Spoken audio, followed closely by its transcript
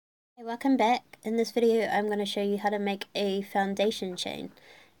Hey, welcome back. In this video I'm going to show you how to make a foundation chain,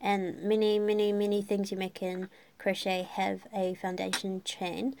 and many things you make in crochet have a foundation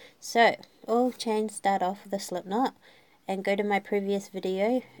chain. So all chains start off with a slip knot, and go to my previous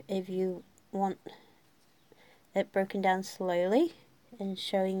video if you want it broken down slowly and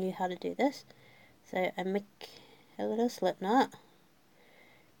showing you how to do this. So I make a little slip knot,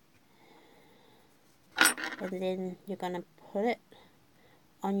 and then you're going to put it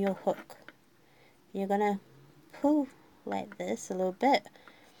on your hook. You're going to pull like this a little bit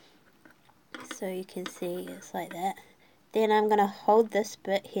so you can see it's like that. Then I'm going to hold this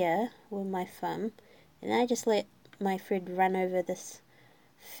bit here with my thumb, and I just let my thread run over this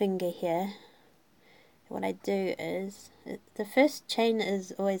finger here. What I do is, the first chain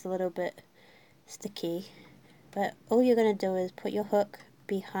is always a little bit sticky, but all you're going to do is put your hook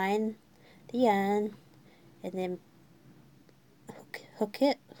behind the yarn and then hook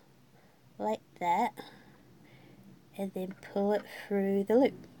it like that, and then pull it through the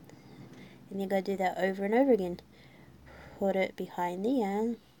loop. And you're going to do that over and over again. Put it behind the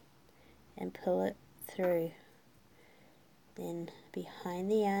yarn and pull it through. Then behind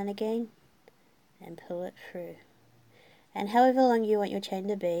the yarn again and pull it through. And however long you want your chain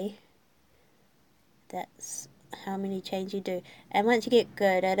to be, that's how many chains you do. And once you get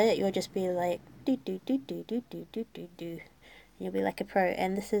good at it, you'll just be like do do do do do do do do do. And you'll be like a pro.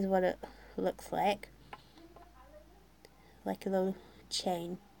 And this is what it looks like a little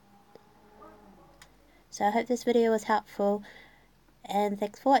chain. So I hope this video was helpful, and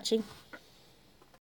thanks for watching.